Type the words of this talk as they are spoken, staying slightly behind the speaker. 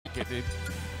dude.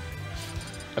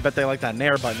 I bet they like that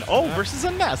Nair button. Oh, versus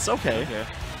a Ness. Okay.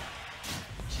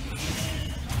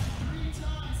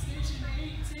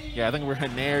 Yeah, I think we're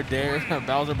gonna Nair, Dare,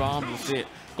 Bowser Bomb. That's it.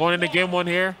 Going into game one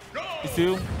here.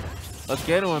 Two. Let's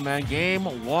get to him, man.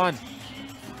 Game one.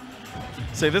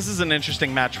 So this is an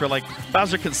interesting match where like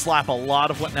Bowser can slap a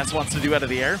lot of what Ness wants to do out of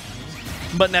the air,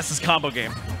 but Ness's combo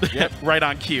game, Yep. right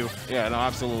on cue. Yeah, no,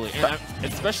 absolutely. And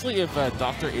especially if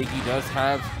Dr. Iggy does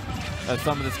have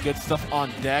some of this good stuff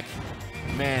on deck,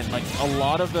 man, like a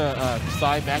lot of the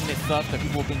side magnet stuff that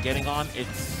people have been getting on,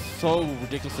 it's so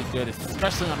ridiculously good,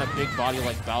 especially on a big body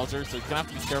like Bowser. So you're gonna have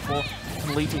to be careful. It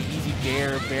can lead to an easy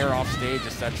bear off stage,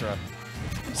 etc.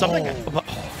 Something.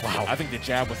 Wow. I think the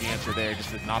jab was the answer there, just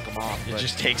to knock him off. It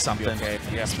just takes something. Okay.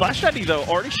 Yeah. Splash Daddy, though,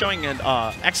 already showing an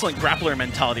excellent grappler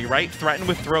mentality, right? Threaten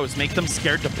with throws, make them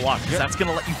scared to block, because that's going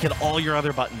to let you get all your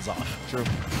other buttons off. True.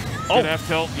 Oh, good F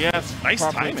tilt. Yes. Nice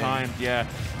timing. Timed. Yeah.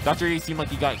 Dr. E seemed like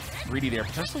he got greedy there.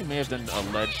 Potentially may have done a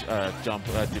ledge jump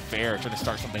to fair, trying to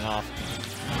start something off.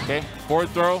 Okay. Forward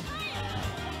throw.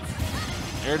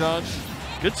 Air dodge.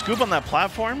 Good scoop on that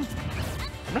platform.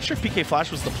 I'm not sure if PK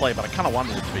Flash was the play, but I kind of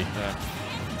wanted it to be. Yeah.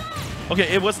 Okay,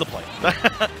 it was the play.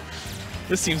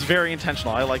 This seems very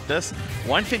intentional. I like this.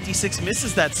 156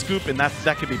 misses that scoop, and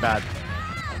that could be bad.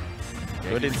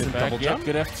 Good instant double jump.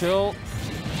 Good F tilt.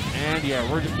 And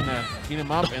yeah, we're just gonna clean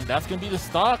him up, and that's gonna be the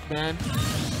stock, man.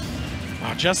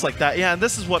 Wow, just like that. Yeah, and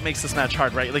this is what makes this match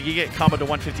hard, right? Like you get combo to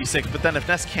 156, but then if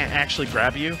Ness can't actually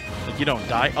grab you, like you don't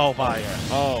die. Oh, bye. Yeah.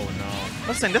 Oh no.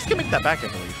 Listen, Ness can make that back, I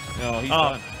believe. No, he's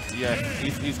done. Yeah,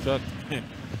 he's cooked.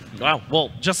 Wow. Well,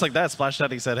 just like that, Splash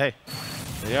Daddy said, "Hey."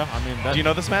 Yeah, I mean. Do you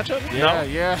know this matchup? Yeah, no?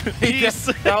 yeah.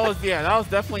 that was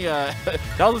definitely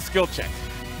that was a skill check.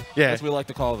 Yeah, as we like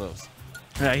to call those.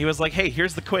 Yeah, he was like, "Hey,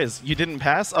 here's the quiz. You didn't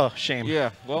pass? Oh, shame." Yeah.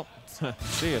 Well,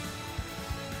 see ya.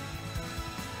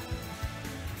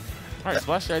 All right,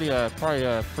 Splash Daddy,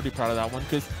 probably pretty proud of that one,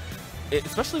 because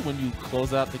especially when you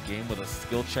close out the game with a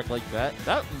skill check like that,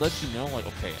 that lets you know, like,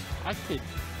 okay,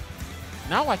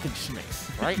 now I can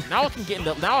schmix, right? Now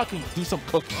I can do some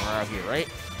cooking around here, right?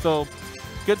 So,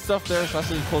 good stuff there,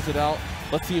 especially to close it out.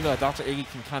 Let's see if Dr. Iggy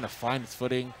can kind of find his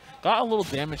footing. Got a little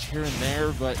damage here and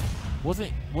there, but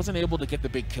wasn't able to get the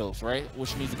big kills, right?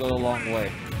 Which needs to go a long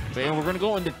way. And we're gonna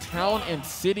go into Town and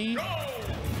City.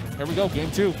 Here we go,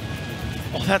 game two.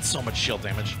 Oh, that's so much shield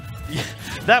damage.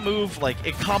 That move, like,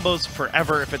 it combos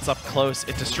forever if it's up close.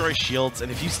 It destroys shields,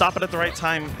 and if you stop it at the right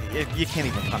time, you can't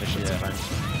even punish it sometimes.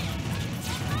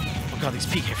 Oh god, these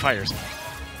PK fires.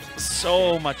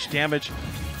 So much damage.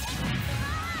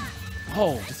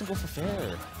 Oh, doesn't go for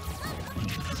fair.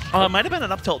 It might have been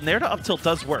an up tilt. Nair to up tilt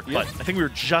does work, but I think we were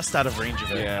just out of range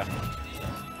of it. Yeah.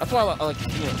 That's why I like,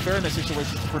 fair in this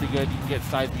situation is pretty good. You can get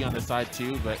side B on the side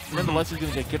too, but nonetheless, he's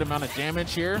going to get a good amount of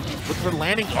damage here. Look for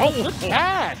landing. Oh, good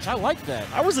catch. I like that.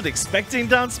 I wasn't expecting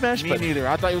down smash. Me neither.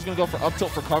 I thought he was going to go for up tilt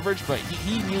for coverage, but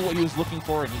he knew what he was looking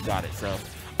for, and he got it. So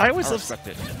I always respect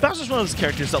it. Bowser's one of those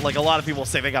characters that, like, a lot of people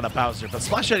say they got a Bowser, but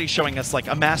Splash Daddy's showing us, like,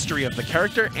 a mastery of the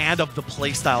character and of the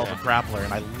playstyle of a grappler,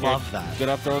 and I love that. Good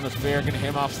up throw in the fair, gonna hit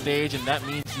him off stage, and that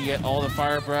means you get all the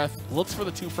fire breath. Looks for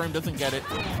the 2-frame, doesn't get it.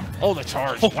 Oh, the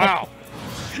charge! Wow.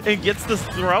 And gets this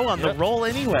throw on the roll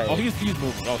anyway. Oh, he's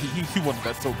moving. Oh, he wanted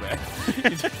that so bad.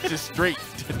 Just straight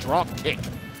drop kick.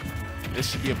 This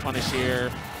should be a punish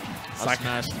here.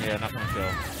 Smash. Yeah, not gonna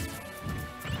kill.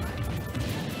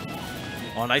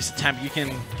 Oh, nice attempt. You can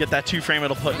get that 2-frame.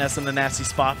 It'll put Ness in the nasty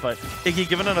spot, but Iggy,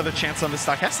 given another chance on this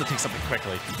stock, has to take something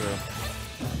quickly.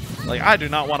 True. Like, I do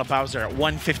not want a Bowser at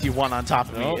 151 on top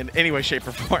of me in any way, shape,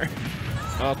 or form.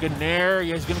 Oh, good Nair.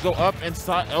 Yeah, he's going to go up and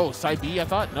side. Oh, side B, I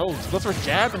thought. No, he goes for a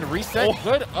jab and a reset. Oh.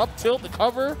 Good up tilt, the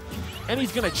cover. And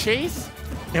he's going to chase.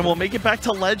 And we'll make it back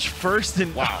to ledge first.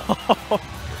 And wow.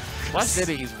 Splash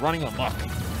Daddy, he's running amok.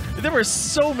 There were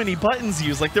so many buttons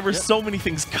used. Like, there were so many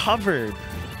things covered.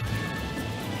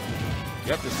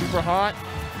 Yep, the super hot.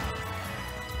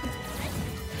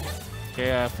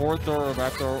 Okay, forward throw or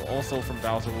back throw also from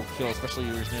Bowser will kill, especially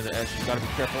if you're near the edge. You gotta be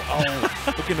careful.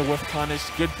 Oh, looking to whiff punish.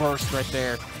 Good burst right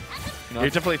there. You know, you're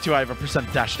definitely too high of a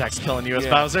percent dash attacks killing you as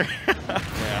Bowser.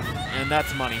 Yeah, and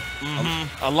that's money.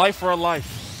 A life for a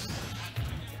life.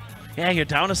 Yeah, you're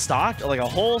down a stock, like a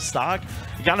whole stock.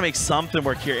 You gotta make something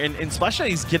work here. And Splash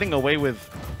Daddy's getting away with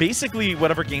basically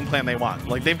whatever game plan they want.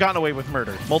 Like, they've gotten away with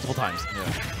murder multiple times.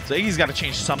 Yeah. So Iggy's got to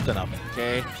change something up.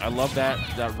 Okay, I love that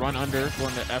run under,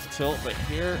 going to F tilt, but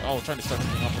here, trying to start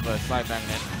something up with a side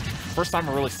magnet. First time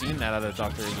I've really seen that out of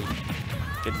Dr.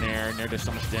 Iggy. Good Nair does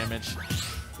so much damage.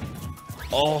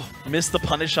 Oh, missed the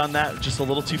punish on that, just a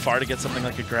little too far to get something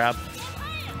like a grab.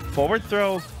 Forward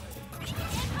throw.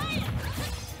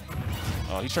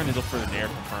 Oh, he's trying to look for the nair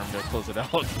confirm to close it out.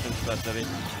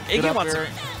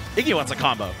 Iggy wants a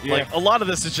combo. Yeah. Like, a lot of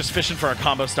this is just fishing for a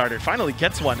combo starter. Finally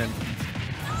gets one, and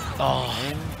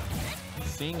and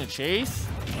seeing a chase.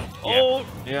 Oh,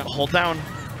 yeah. Hold down.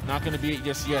 Not going to be it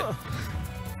just yet.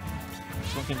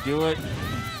 This one can do it.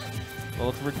 We'll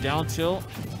look for down tilt.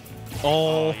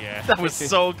 Oh, yeah. That was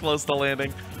so close to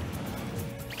landing.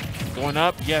 Going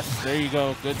up. Yes, there you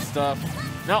go. Good stuff.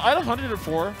 Now, at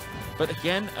 104, but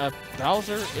again,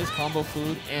 Bowser is combo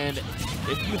food, and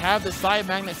if you have the side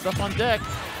magnet stuff on deck,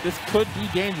 this could be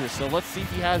dangerous. So let's see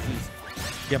if he has these.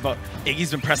 Yeah, but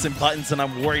Iggy's been pressing buttons, and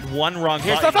I'm worried one wrong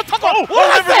button. Stop, Oh,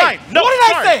 what did I say? No, what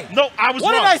did I say? No, I was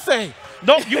wrong. What did I say?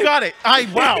 No, you got it.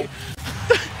 Wow.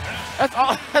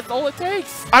 That's all it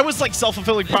takes. I was like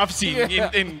self-fulfilling prophecy,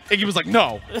 and Iggy was like,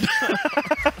 no.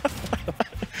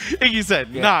 Iggy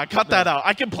said, nah, cut that out.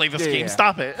 I can play this game.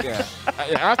 Stop it. Yeah.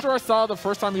 After I saw the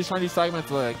first time he was trying these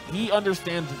segments, like, he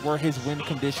understands where his win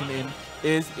condition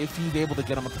is if he's able to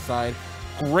get him at the side.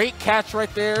 Great catch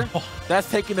right there. That's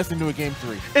taking us into a game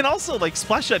 3. And also, like,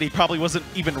 Splash Daddy probably wasn't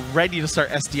even ready to start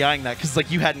SDIing that because, like,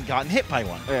 you hadn't gotten hit by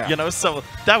one. Yeah. You know, so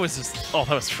that was just, that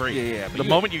was free. Yeah. The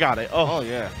moment you got it. Oh,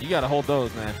 yeah. You got to hold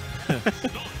those, man.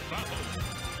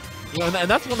 And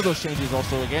that's one of those changes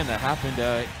also, again, that happened,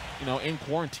 in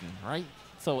quarantine, right?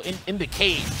 So in the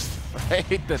caves,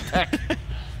 right? The tech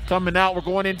coming out. We're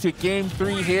going into game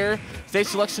 3 here. Stage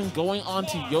selection going on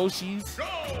to Yoshi's.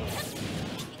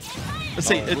 Let's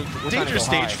say a dangerous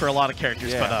stage for a lot of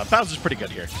characters, but Bowser's pretty good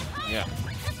here. Yeah.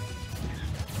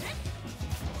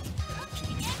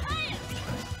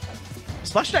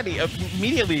 Splash Daddy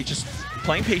immediately just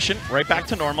playing patient, right back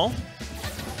to normal.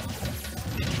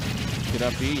 Get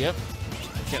up B, yep.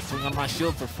 Can't swing on my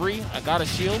shield for free. I got a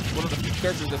shield. One of the few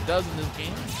characters that does in this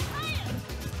game.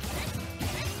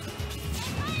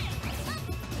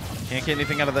 Can't get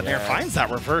anything out of the nair. Finds that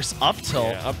reverse up tilt.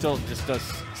 Yeah, up tilt just does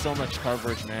so much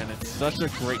coverage, man. It's such a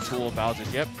great tool, Bowser.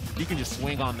 Yep, you can just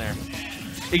swing on there.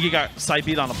 Iggy got side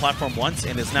beat on the platform once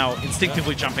and is now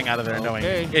instinctively jumping out of there knowing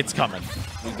it's coming.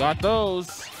 We got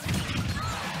those.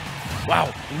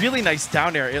 Wow, really nice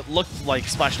down air. It looked like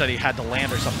Splash Daddy had to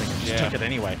land or something and just took it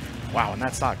anyway. Wow, and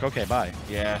that's stock. Okay, bye.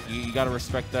 Yeah, you got to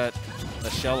respect that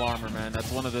shell armor, man.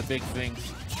 That's one of the big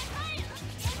things.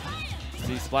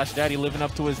 See Splash Daddy living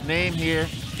up to his name here.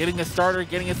 Getting a starter,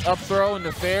 getting his up throw in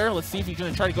the fair. Let's see if he's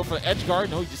going to try to go for the edge guard.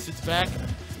 No, he just sits back.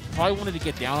 Probably wanted to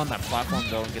get down on that platform,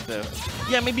 though, and get the...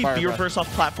 Yeah, maybe B reverse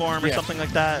off platform or something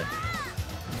like that.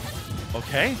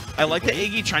 Okay. I like the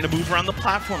Iggy trying to move around the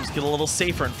platforms, get a little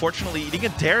safer. Unfortunately, eating a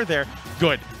dare there.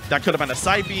 Good. That could have been a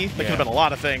side B. That could have been a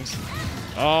lot of things.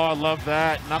 Oh, I love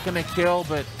that. Not going to kill,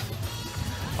 but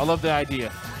I love the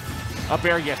idea. Up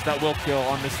air, yes, that will kill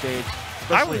on this stage.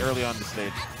 Especially early on the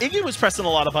stage. Iggy was pressing a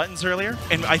lot of buttons earlier,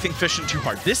 and I think fishing too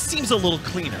hard. This seems a little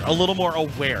cleaner, a little more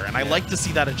aware, and I like to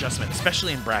see that adjustment,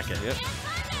 especially in bracket. Yep.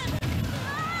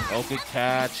 Oh, good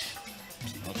catch.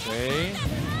 Okay.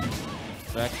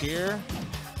 Back here.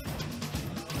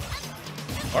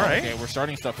 All right. Okay, we're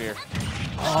starting stuff here.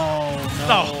 Oh,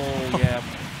 no. Yeah.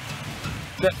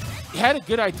 He had a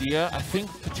good idea. I think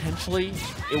potentially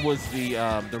it was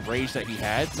the rage that he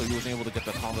had, so he wasn't able to get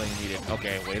the combo he needed.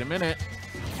 Okay, wait a minute.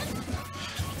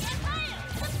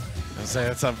 I'd say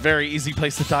that's a very easy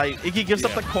place to die. Iggy gives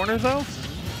up the corner, though.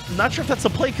 I'm not sure if that's the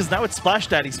play, because now it's Splash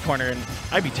Daddy's corner, and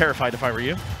I'd be terrified if I were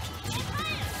you.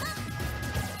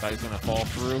 Thought he's going to fall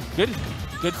through.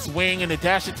 Good swing and a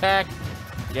dash attack.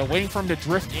 Yeah, waiting for him to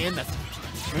drift in. That's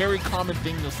a very common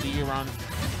thing you'll see around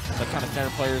the kind of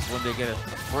center players when they get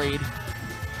afraid.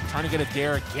 Trying to get a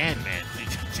dare again, man.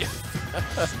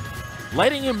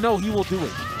 Letting him know he will do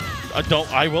it.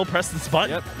 I will press this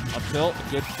button. Yep. Up tilt,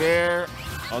 good fair.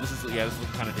 Oh, this is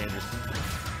kind of dangerous.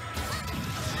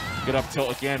 Good up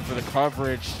tilt again for the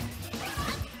coverage.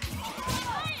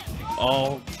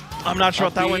 Oh, I'm not sure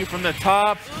what that went from the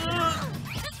top.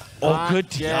 Oh, good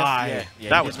die. Yeah,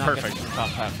 that was perfect. Top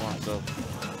platform, so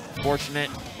fortunate.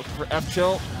 Look for F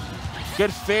tilt.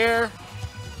 Good fair.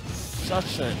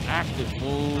 Such an active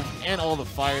move and all the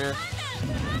fire.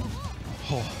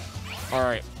 Oh. All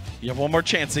right. You have one more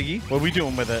chance, Iggy. What are we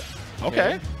doing with it?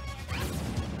 Okay.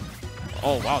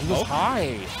 Oh, wow. He was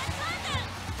high.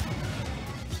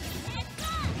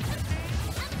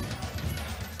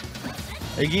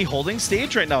 Iggy holding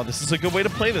stage right now. This is a good way to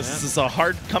play this. This is a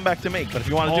hard comeback to make, but if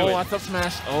you want to do it. Oh, that's up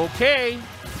smash. Okay.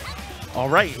 All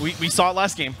right. We saw it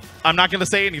last game. I'm not going to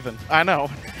say anything. I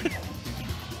know.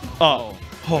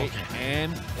 Wait,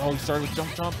 and he started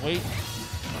with jump. Wait.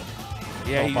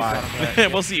 Yeah, he got him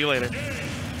right. We'll see you later.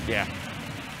 Yeah.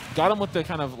 Got him with the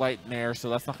kind of light nair, so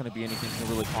that's not going to be anything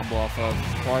to really combo off of.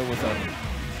 Probably with a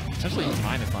essentially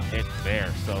minus on hit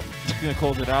there. So he's going to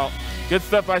close it out. Good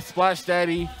stuff by Splash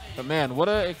Daddy. But man, what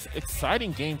an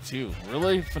exciting game too.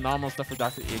 Really phenomenal stuff for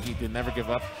Dr. Iggy to never give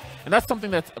up. And that's something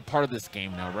that's a part of this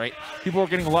game now, right? People are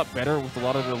getting a lot better with a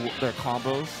lot of their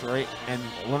combos, right? And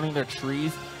learning their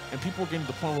trees. And people are getting to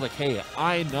the point where like, hey,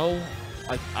 I know,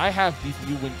 like I have these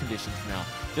new win conditions now.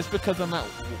 Just because I'm at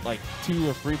like 2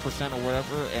 or 3% or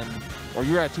whatever, or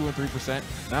you're at 2 or 3%,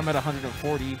 and I'm at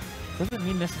 140, doesn't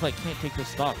mean necessarily I can't take those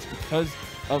stocks because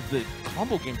of the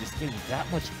combo game just getting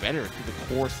that much better through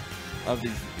the course of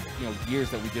these years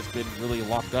that we've just been really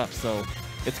locked up. So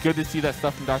it's good to see that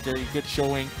stuff from Dr. Eddie. Good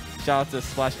showing. Shout out to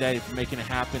Splash Daddy for making it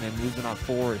happen and moving on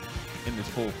forward in this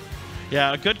pool.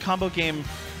 Yeah, a good combo game.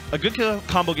 A good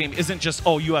combo game isn't just,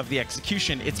 oh, you have the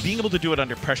execution. It's being able to do it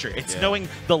under pressure. It's knowing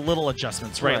the little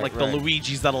adjustments, right? Like the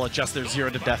Luigis that'll adjust their 0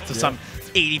 to death to some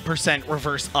 80%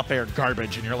 reverse up air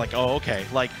garbage. And you're like, oh, okay.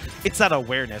 Like, it's that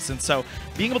awareness. And so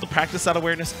being able to practice that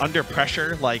awareness under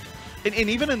pressure, like, and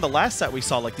even in the last set we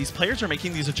saw, like, these players are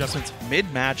making these adjustments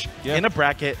mid-match in a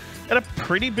bracket at a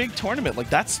pretty big tournament. Like,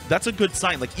 that's a good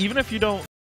sign. Like, even if you don't